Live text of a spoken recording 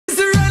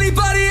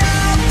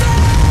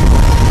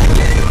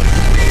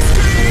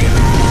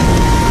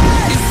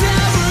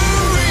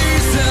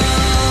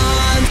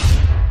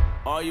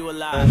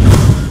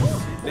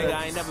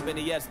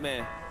yes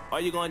man, or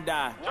you gonna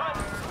die.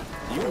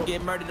 You can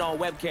get murdered on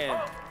webcam.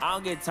 I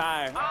don't get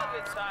tired.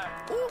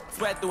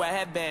 Sweat through a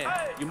headband.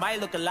 You might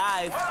look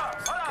alive.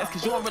 That's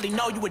cause you don't really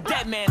know you a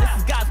dead man. This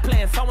is God's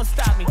plan, someone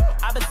stop me.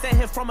 I've been sent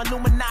here from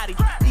Illuminati.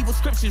 Evil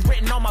scriptures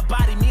written on my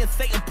body. Me and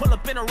Satan pull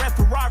up in a red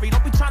Ferrari.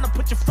 Don't be trying to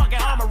put your fucking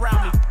arm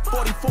around me.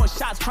 44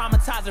 shots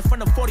traumatizing from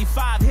the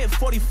 45. Hit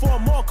 44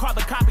 more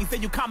carbon copies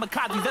than you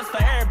kamikazes. That's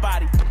for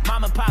everybody.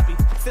 Mama, poppy,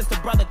 sister,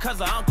 brother,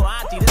 cousin, uncle,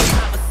 auntie. This is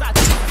not Versace.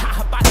 This is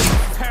Hibachi.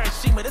 This is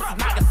Hiroshima. This is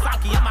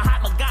Nagasaki. I'm a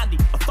Mahatma Gandhi.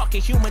 A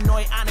fucking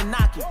humanoid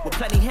Anunnaki. With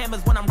plenty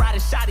hammers when I'm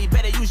riding shoddy.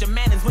 Better use your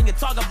manners when you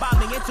talk about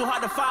me. Ain't too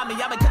hard to find me.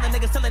 I've been killing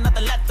niggas till ain't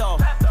nothing left though.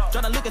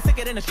 Jonah Lucas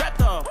sicker than a strap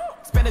though.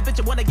 Spend a bitch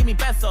and wanna give me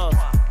pesos.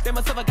 Then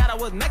myself I got I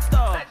was next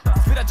though.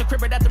 Spit out your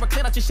crib right after I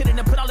clean out your shit and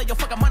then put all of your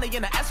fucking money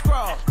in the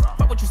escrow.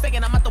 Fuck what you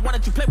saying, I'm not the one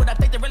that you play with. I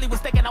think they really was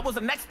thinking I was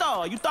the next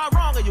though. You thought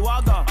wrong or you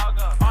all gone?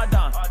 All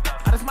done.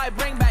 I just might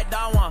bring back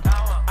Don Juan.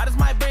 I just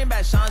might bring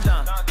back Sean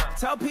John.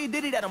 Tell P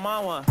Diddy that I'm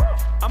on one.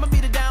 I'ma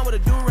beat it down with a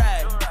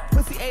do-rag.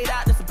 Pussy ate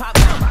out, this a pop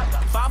down.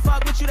 If I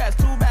fuck with you, that's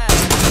too bad.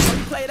 When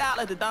you played out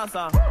like the dance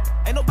song.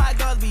 Ain't no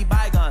bygones be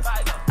bygones.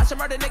 I should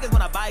murder niggas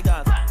when I buy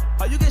guns.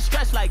 Or you get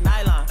stretched like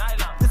nylon.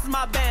 This is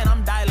my band,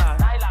 I'm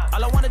Dylon.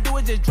 All I wanna do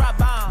is just drop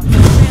bombs.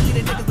 Can't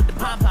lead the niggas with the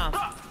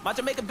pom-pom. My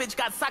Jamaican bitch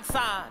got socks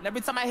on. Every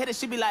time I hit it,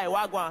 she be like,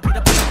 wagwan. Pick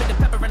the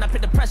pepper and I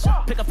pick the pressure.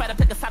 Pick a fighter,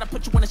 pick a side,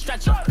 put you on a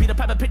stretcher. Pick the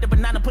pepper, pick the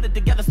banana, put it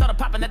together. Started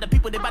popping at the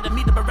people, they about to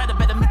meet the Beretta.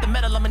 Better meet the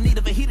metal, I'm in need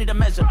of a heater to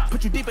measure.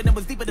 Put you deeper than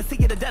was deeper to see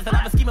of the desert.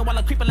 I was scheming while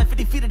I'm creeping like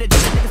 50 feet of the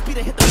desert. Niggas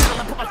Peter hit the metal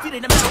and put my feet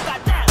in the metal,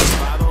 goddamn.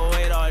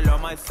 508 all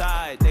on my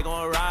side, they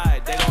gon'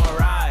 ride,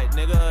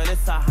 nigga,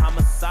 this a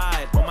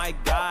homicide.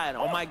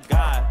 Oh my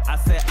god, I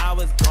said I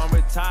was gon'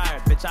 retire,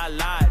 bitch I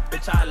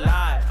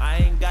lied, I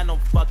ain't got no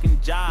fucking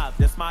job,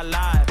 this my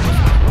life.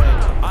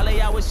 All of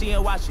y'all wishy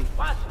and washy,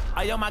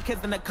 all y'all my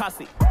kids in the car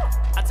seat.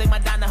 I take my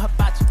down to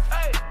hibachi,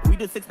 we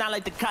do 6'9"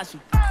 like Tekashi.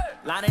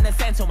 Line in the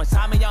sand, too much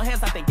time in your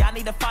hands, I think y'all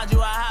need to find you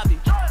a hobby.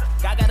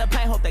 God got a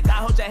plan, hope that God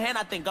hold your hand,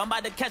 I think I'm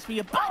about to catch me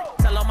a body.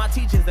 Tell all my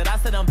teachers that I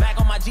said I'm back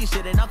on my G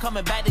shit and I'm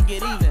coming back to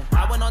get even.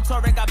 I went on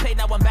tour and got paid,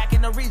 now I'm back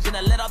in the region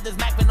and let off this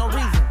Mac for no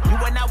reason. You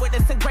were not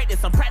witnessing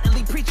greatness, I'm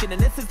practically preaching,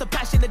 and this is the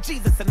passion of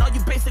Jesus. And all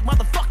you basic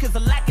motherfuckers are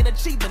lacking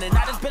achievement, and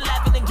I just been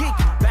laughing and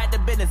geeking. Back to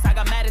business, I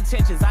got mad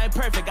intentions, I ain't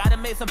perfect, I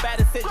done made some bad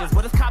decisions.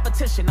 But it's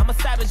competition, I'm a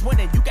savage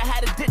winning, you can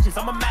have the digits,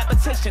 I'm a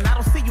mathematician. I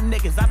don't see you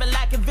niggas, I've been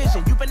lacking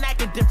vision, you been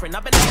acting different,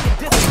 I've been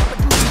acting distant. I'ma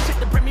do some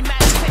shit to bring me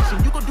mad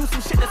attention, you gon' do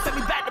some shit to send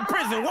me back to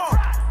prison, whoa.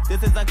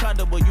 This is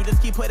uncomfortable, you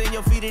just keep putting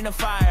your feet in the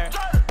fire.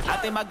 I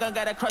think my gun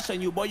got a crush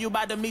on you, boy, you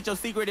about to meet your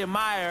secret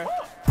admirer.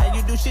 And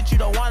you do shit you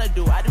don't wanna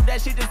do, I do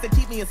that shit just to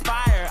keep me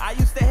inspired. I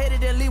used to hit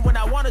it and leave when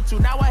I wanted to,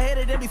 now I hit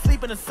it and be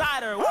sleeping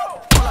inside her. Woo!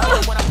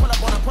 When I pull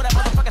up on her, put that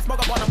motherfucking smoke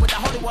up on her with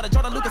that holy water.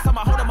 Jordan Lucas,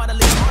 I'ma hold him on the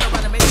lead, hold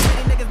around him. Maybe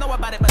niggas know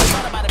about it, but it's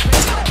all about it. Pray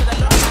about it, cause I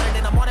learn about it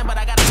in the morning, but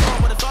I gotta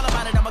know what it's all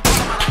about it. I'ma call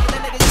him out, I get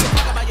that nigga you can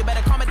talk about, you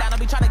better calm it down. Don't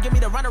be trying to give me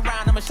the run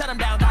around, I'ma shut him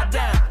down,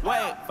 goddamn.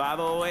 Wait,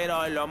 508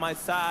 all on my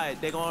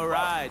side, they gon'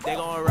 ride,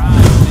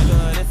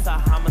 nigga, this a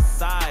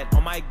homicide. Oh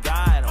my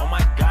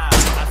god,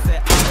 I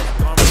said I was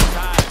gon'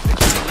 retire,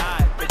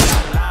 bitch I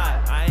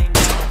lied, I ain't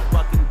got no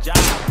fucking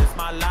job, this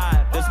my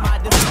life, this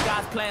is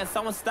God's plan,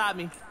 someone stop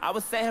me. I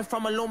was sent here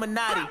from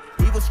Illuminati,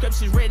 evil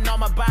scriptures written on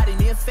my body.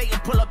 Me and Satan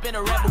pull up in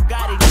a red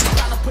Bugatti. Niggas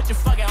trying to put your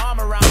fucking arm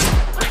around me.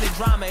 Bring the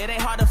drama, it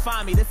ain't hard to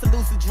find me. This a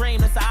lucid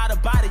dream, it's a out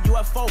of body.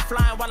 UFO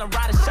flying while I'm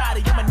riding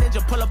shoddy. I'm a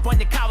ninja, pull up on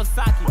your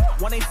Kawasaki.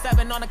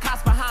 187 on the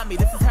cops behind me.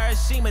 This is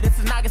Hiroshima, this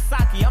is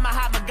Nagasaki. I'm a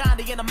Mahatma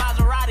Gandhi in a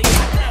Maserati.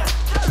 Goddamn.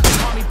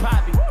 Call me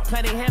Poppy.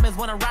 Plenty hammers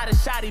when I'm riding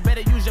shoddy.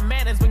 Better use your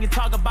manners when you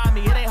talk about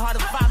me. It ain't hard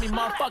to find me,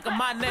 motherfucker.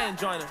 My name,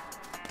 joiner.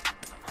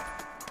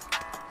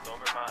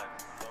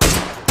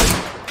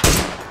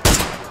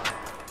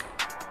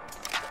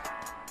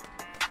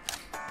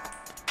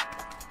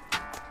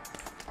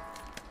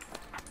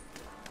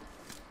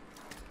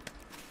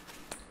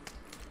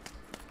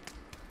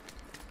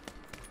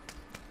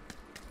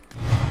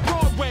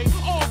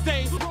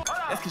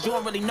 That's cause you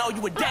don't really know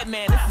you a dead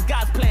man. This is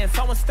God's plan,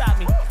 someone stop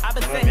me. I've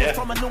been sent here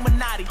from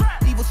Illuminati.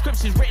 Evil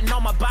scriptures written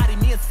on my body.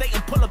 Me and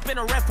Satan pull up in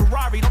a red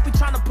Ferrari. Don't be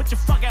trying to put your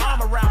fucking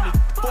arm around me.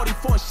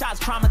 44 shots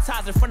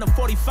traumatizing from the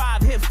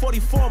 45. Hit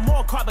 44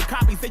 more carbon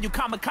copies than you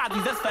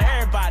kamikazes. That's for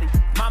everybody.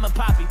 Mama,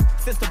 poppy,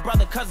 sister,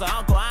 brother, cousin,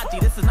 uncle, auntie.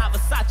 This is not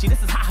Versace,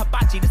 this is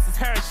Hibachi. This is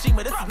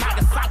Hiroshima, this is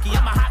Nagasaki.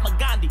 I'm a Mahatma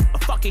Gandhi, a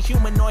fucking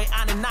humanoid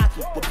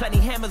Anunnaki. With plenty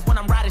hammers when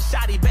I'm riding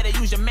shoddy. Better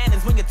use your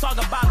manners when you talk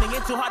about me.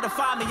 Ain't too hard to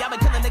find me. I've been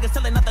killing niggas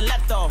till ain't nothing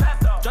left though.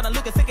 Jonah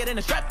Lucas sicker than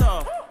a strap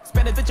though.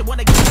 Spend a bitch and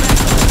wanna get you back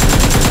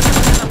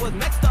though. I was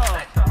next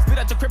though. Spit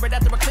out your crib right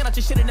after I clean out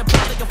your shit and then put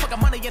all your fucking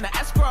money in the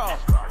escrow.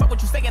 Fuck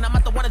what you saying, I'm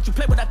not the one that you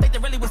play with. I think they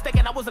really was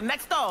thinking I was the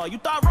next though. You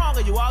thought wrong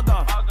or you all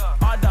gone?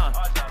 All done.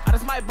 I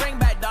just might bring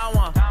back Don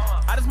Juan.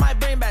 I just might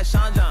bring back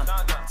Sean John.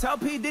 Tell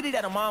P Diddy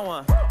that I'm on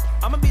one.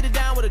 I'ma beat it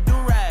down with a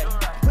do-rag.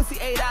 Pussy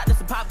ate out, this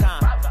a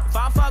popcorn. If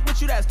I fuck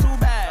with you, that's too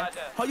bad.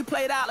 Oh, you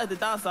played out like the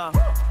dance song.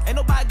 Ain't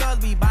no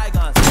bygones be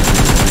bygones.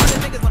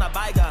 Niggas when I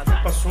buy guns.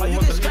 Oh, you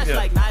get stretched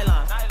like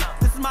nylon.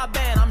 This This is my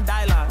band, I'm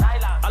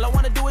Dylan. All I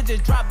wanna do is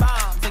just drop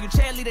bombs. And you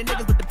cheerleading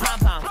niggas with the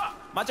pom-poms.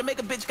 My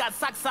Jamaican bitch got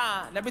socks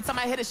on. Every time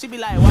I hit it, she be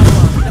like, wow.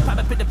 Pick the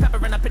pepper, pick the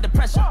pepper, and I pick the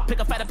pressure. Pick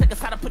a fighter, pick a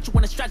side, put you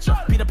in a stretcher.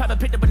 Pick the pepper,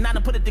 pick the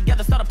banana, put it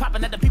together, start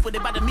popping at the people. They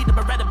bout to meet the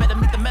Beretta, better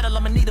meet the metal.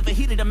 I'm in need of a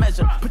heater to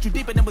measure. Put you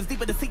deeper than was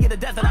deeper, the sea of the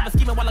desert. I'm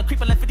scheming while I'm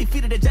creeping like 50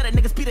 feet of the jet.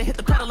 Niggas speed hit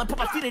the pedal and put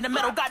my feet in the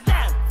metal.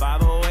 Goddamn.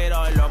 508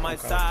 all on my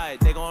side.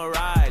 They gon'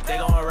 ride, they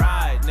gon'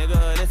 ride.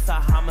 Nigga, this a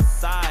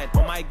homicide.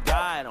 Oh my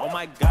god, oh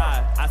my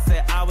god. I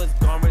said I was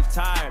gon'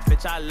 retire.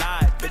 Bitch, I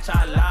lied, bitch,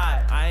 I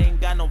lied. I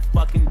ain't got no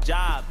fucking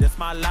job. This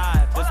my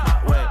life, this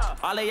my way.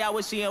 All of y'all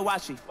wishy and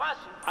washy.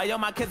 All y'all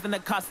my kids in the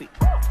car seat.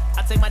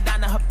 I take my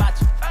down to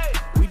hibachi.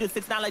 We do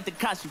 6'9" like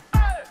Tekashi.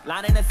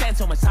 Line in the sand,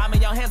 too much time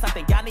in your hands. I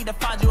think y'all need to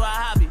find you a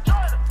hobby.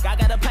 God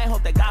got a plan,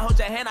 hope that God holds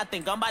your hand. I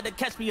think I'm about to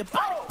catch me a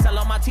body. Tell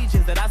all my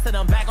teachers that I said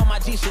I'm back on my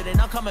G shit and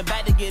I'm coming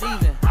back to get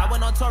even. I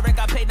went on tour and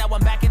got paid, now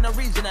I'm back in the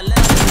region. And let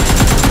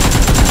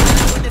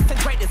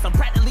witness greatness, I'm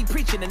practically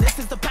preaching. And this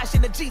is the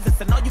passion of Jesus.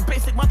 And all you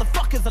basic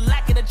motherfuckers are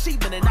lacking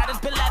achievement. And I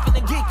just been laughing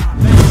and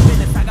geeking. Bad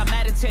business, I got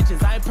mad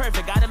intentions. I ain't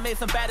perfect, I done made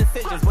some bad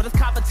decisions. What is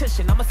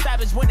competition? I'm a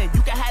savage winning.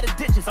 You can have the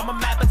digits. I'm a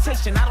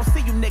mathematician. I don't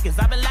see you niggas.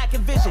 I've been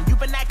lacking vision. You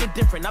been acting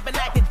different. I've been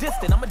acting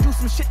distant. I'ma do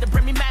some shit to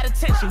bring me mad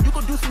attention. You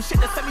gon' do some shit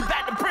to send me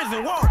back to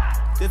prison. Whoa.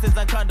 This is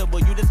uncomfortable.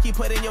 You just keep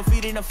putting your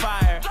feet in the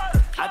fire.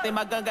 I think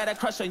my gun got a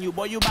crush on you.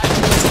 Boy, you about to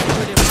do what you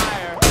would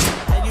admire.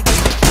 And you do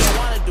what you don't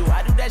wanna do.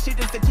 I do that shit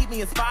just to keep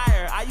me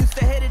inspired. I used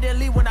to hit it and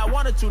leave when I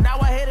wanted to. Now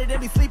I hit it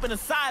and be sleeping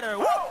inside her.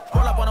 Woo.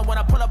 Pull up on her when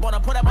I pull up on her.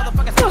 Pull that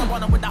motherfucker stuff up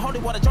on her with the holy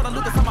water. Jordan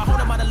Lucas on my hold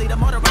him on the lead.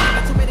 Motor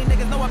running. Too many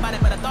niggas know about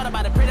it, but I thought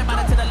about it. Prayed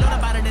about it till I learned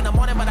about it in the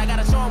morning. But I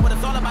gotta show him what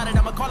it's all about it.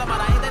 I'ma call him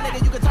out. I ain't that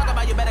nigga you can talk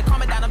about. You better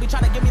calm it down. Don't be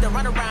trying to give me the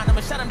run around.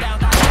 I'ma shut him down.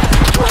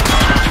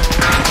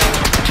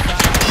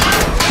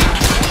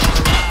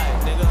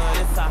 Nigga,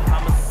 this a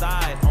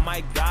homicide. Oh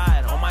my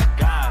god, oh my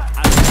god.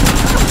 I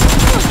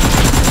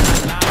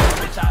lied,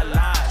 bitch, I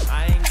lied.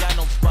 I ain't got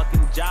no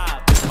fucking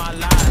job. It's my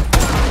life.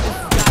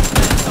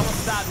 Someone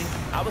stop me.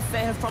 I was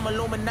sent here from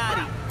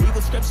Illuminati.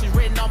 Evil scriptures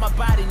written on my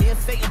body. Me and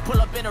Satan pull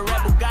up in a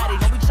red Bugatti.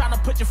 Don't be trying to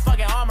put your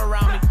fucking arm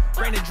around me.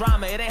 Bring the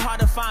drama, it ain't hard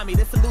to find me.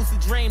 This a lucid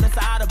dream, it's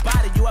a out of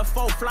body.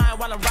 UFO flying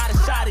while I'm riding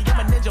shoddy. I'm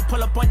a ninja,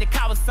 pull up on your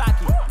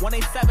Kawasaki.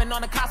 187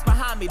 on the cops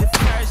behind me. This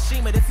is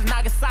Hiroshima, this is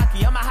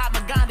Nagasaki. I'm a hot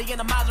Gandhi in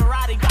a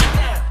Maserati.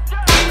 Goddamn.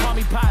 Call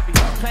me Poppy.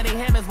 Plenty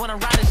hammers when I'm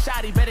riding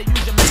shoddy. Better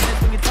use your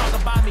manners when you talk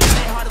about me. It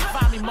ain't hard to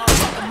find me,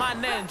 motherfucker. My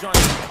name, joint.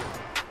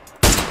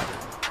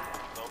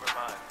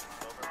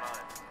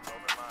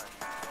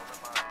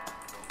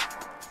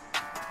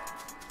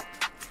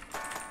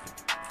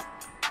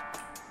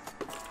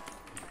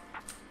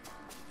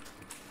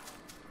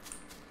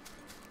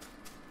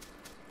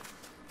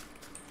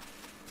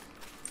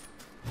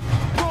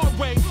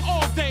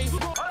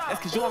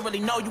 Cause you don't really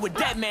know you a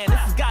dead man. This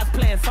is God's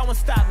plan, someone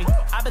stop me.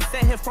 I've been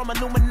sent here from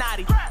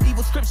Illuminati.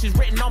 Evil scriptures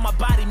written on my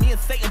body. Me and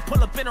Satan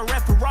pull up in a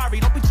red Ferrari.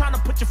 Don't be trying to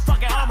put your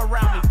fucking arm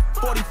around me.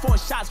 44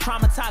 shots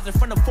traumatizing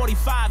from the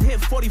 45. Hit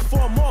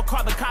 44 more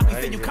carbon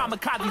copies than you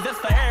kamikazes. That's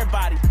for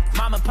everybody.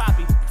 Mama,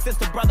 poppy,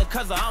 sister, brother,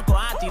 cousin, uncle,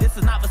 auntie. This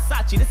is not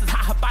Versace, this is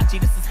hot hibachi.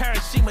 This is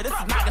Hiroshima, this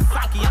is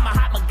Nagasaki. I'm a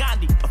hot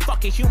Gandhi, a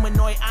fucking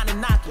humanoid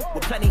Anunnaki.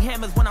 With plenty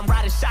hammers when I'm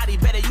riding shoddy.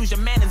 Better use your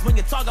manners when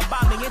you talk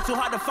about me. Ain't too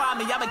hard to find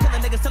me. I've been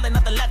killing niggas till ain't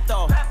nothing left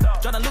though.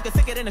 Jordan Lucas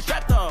sicker than a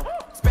strap though.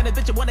 Spend a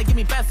bitch and wanna give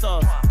me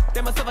pesos.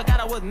 Then myself I got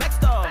I was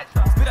next though.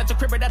 Spit out your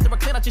crib right after I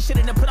clean out your shit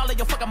and then put all of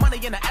your fucking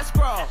money in the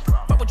escrow.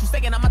 Fuck what you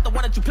saying, I'm not the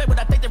one that you play with.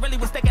 I think they really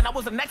was thinking I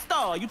was the next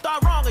though. You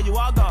thought wrong or you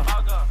all gone?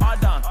 All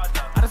done.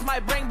 I just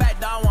might bring back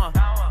Don Juan.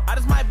 I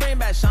just might bring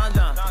back Sean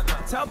John.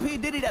 Tell P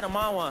Diddy that I'm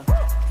on one.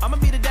 I'ma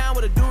beat it down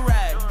with a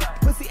do-rag.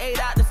 Pussy ate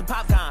out, this a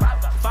popcorn.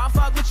 If I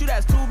fuck with you,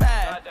 that's too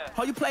bad.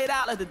 How you played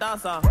out like the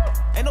dance song.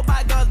 Ain't no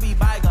bygones be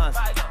bygones.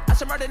 I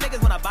should murder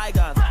niggas when I buy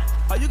guns.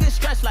 How you get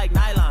stretched like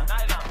nylon.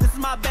 This is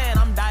my band,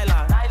 I'm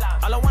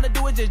Dylan. All I wanna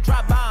do is just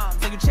drop bombs.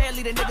 And you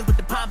cheerleading niggas with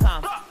the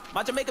pom-poms.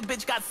 My Jamaican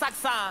bitch got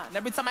socks on. And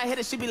every time I hit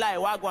it, she be like,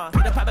 wagwan.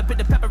 Pick the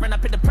pepper, and I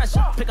pick the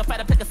pressure. Pick a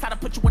fighter, pick a side,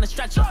 put you in a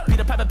stretcher. Pick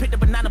the pepper, pick the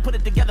banana, put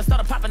it together.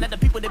 Start popping at the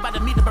people, they bout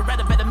to meet the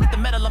Beretta. Better meet the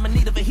metal, I'm in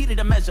need of a heater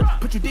to measure.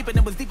 Put you deeper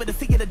than was deeper, the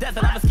sea of the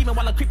desert. I'm scheming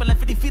while I'm creeping like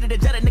 50 feet of the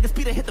jet. Niggas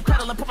speed hit the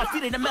pedal and put my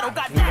feet in the metal.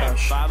 Goddamn.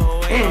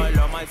 508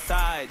 all on my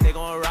side. They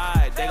gon'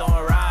 ride, they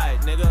gon'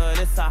 ride. Nigga,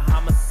 this a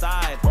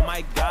homicide. Oh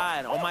my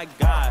god, oh my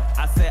god.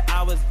 I said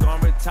I was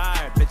gon'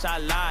 retire. Bitch, I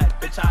lied,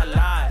 bitch, I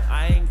lied.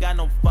 I ain't got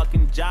no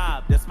fucking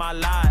job. This my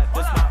life,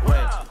 this my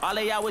way. All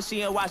of y'all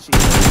wishy and washy.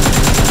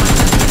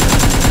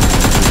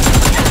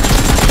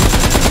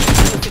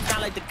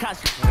 Like the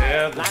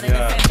Yeah,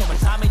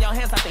 time in your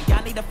hands, I think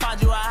y'all need to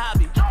find you a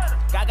hobby.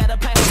 God got a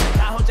plan,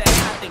 I hold your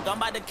hand, I think I'm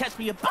about to catch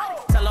me a body.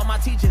 Tell all my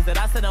teachers that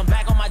I said I'm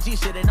back on my G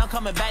shit and I'm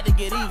coming back to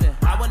get even.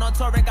 I went on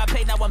tour and got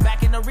paid, now I'm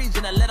back in the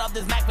region and let off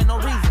this Mac for no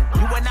reason.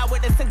 You went out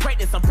witnessing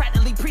greatness, I'm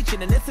practically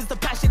preaching, and this is the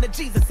passion of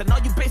Jesus. And all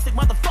you basic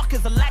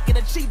motherfuckers are lacking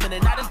achievement,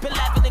 and I just been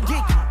laughing and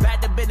geeking.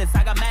 Bad to business,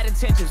 I got mad intentions.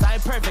 intentions. I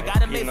ain't perfect, I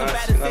done made some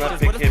bad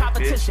decisions. But it's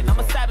competition, I'm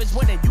a savage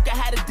winning. You can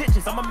have the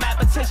ditches, I'm a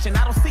mathematician.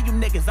 I don't see you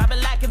niggas, I've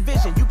been lacking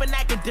vision. You been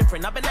acting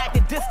different, I've been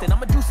acting distant.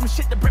 I'ma do some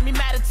shit to bring me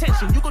mad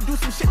attention. You gon' do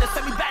some shit that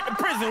send me back to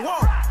prison.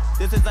 Whoa,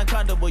 this is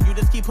uncomfortable, you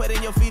just keep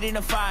putting your feet in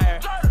the fire.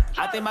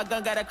 I think my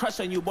gun got a crush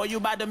on you, boy, you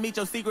about to meet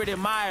your secret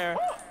admirer.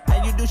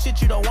 And you do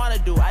shit you don't wanna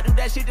do. I do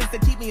that shit just to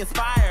keep me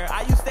inspired.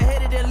 I used to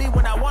hit it and leave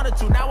when I wanted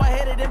to. Now I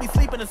hit it and be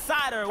sleeping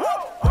inside her.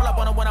 Pull up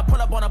on her when I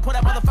pull up on her. Put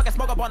that motherfucking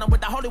smoke up on her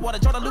with the holy water.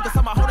 Jordan Lucas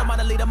on my hold him on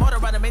the lead, a motor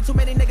runner. Ain't too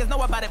many niggas know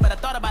about it, but I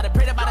thought about it.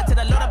 Prayed about it till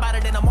I learned about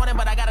it in the morning.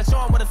 But I gotta show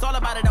him what it's all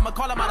about it. I'ma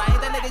call him out. I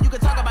ain't that nigga you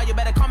can talk about. You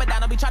better calm it down.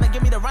 Don't be trying to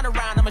give me the run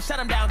around. I'ma shut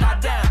him down.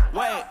 Goddamn.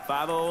 Wait,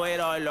 508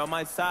 all on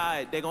my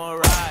side. They gon'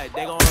 ride.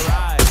 They gon'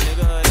 ride.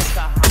 Nigga, it's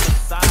a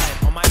homicide.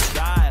 Oh my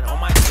god. Oh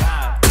my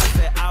god. I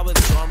said I was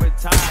gon'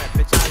 retire.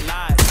 Bitch, I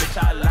lied. Bitch,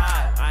 I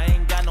lied. I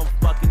ain't got no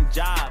fucking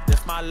job.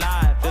 This my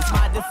life. This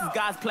is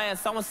God's plan.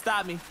 Someone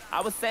stop me.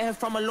 I was sent here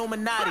from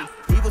Illuminati.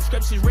 Evil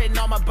scriptures written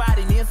on my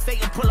body. Me and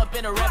Satan pull up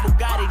in a red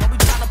Bugatti. Don't be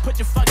trying to put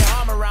your fucking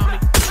arm around me.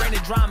 Bring the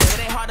drama. It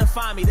ain't hard to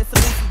find me. This a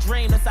lucid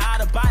dream. This a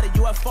out of body.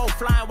 UFO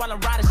flying while I'm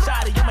riding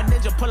shotty. I'm a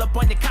ninja. Pull up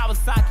on your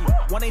Kawasaki.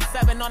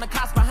 187 on the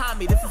cops behind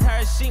me. This is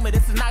Hiroshima.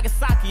 This is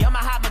Nagasaki. I'm a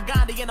hot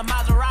Gandhi in a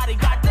Maserati.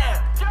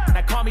 Goddamn.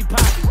 Now call me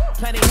Poppy.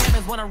 Plenty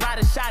hammers when I ride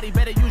a shotty.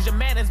 Better use your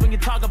manners when you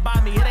talk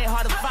about me. It ain't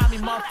hard to find me,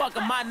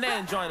 motherfucker. My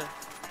name joiner.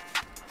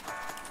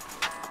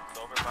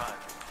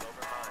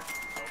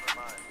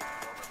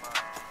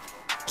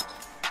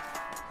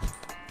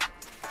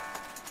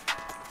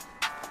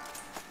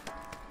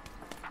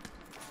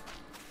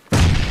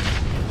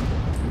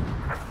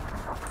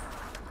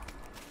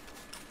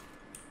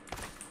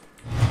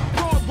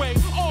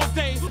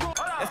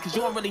 Cause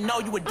you don't really know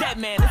you a dead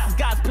man. This is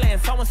God's plan,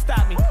 someone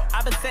stop me.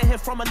 I've been sent here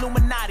from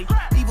Illuminati.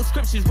 Evil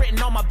scriptures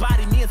written on my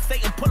body. Me and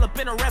Satan pull up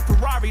in a red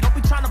Ferrari. Don't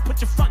be trying to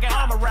put your fucking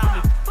arm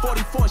around me.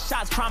 44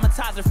 shots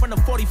traumatizing from the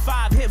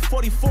 45. Hit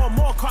 44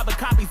 more carbon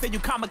copies than you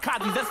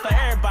kamikazes. That's for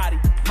everybody.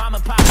 Mama,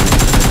 papa,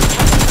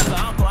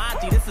 uncle,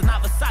 auntie. This is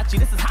not Versace.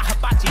 This is hot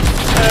hibachi.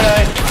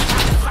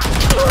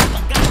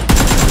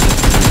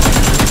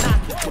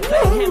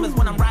 Play hammers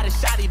when I'm riding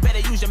shotty.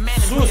 Better use your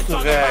manners. Susto,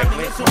 velho.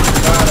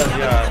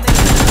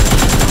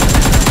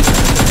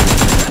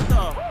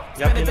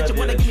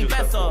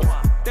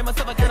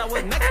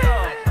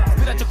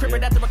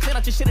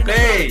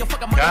 Ei,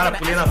 cara,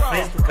 pulei na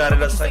frente do cara,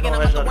 ele sai com a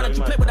rajadora.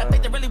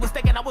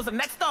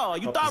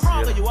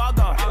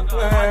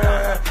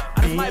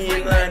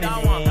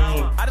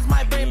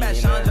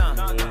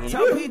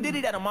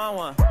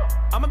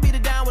 I'ma beat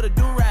it down with a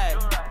do-rag.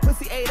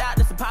 Pussy ate out,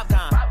 this a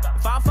popcorn.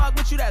 If I fuck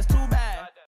with you, that's too bad.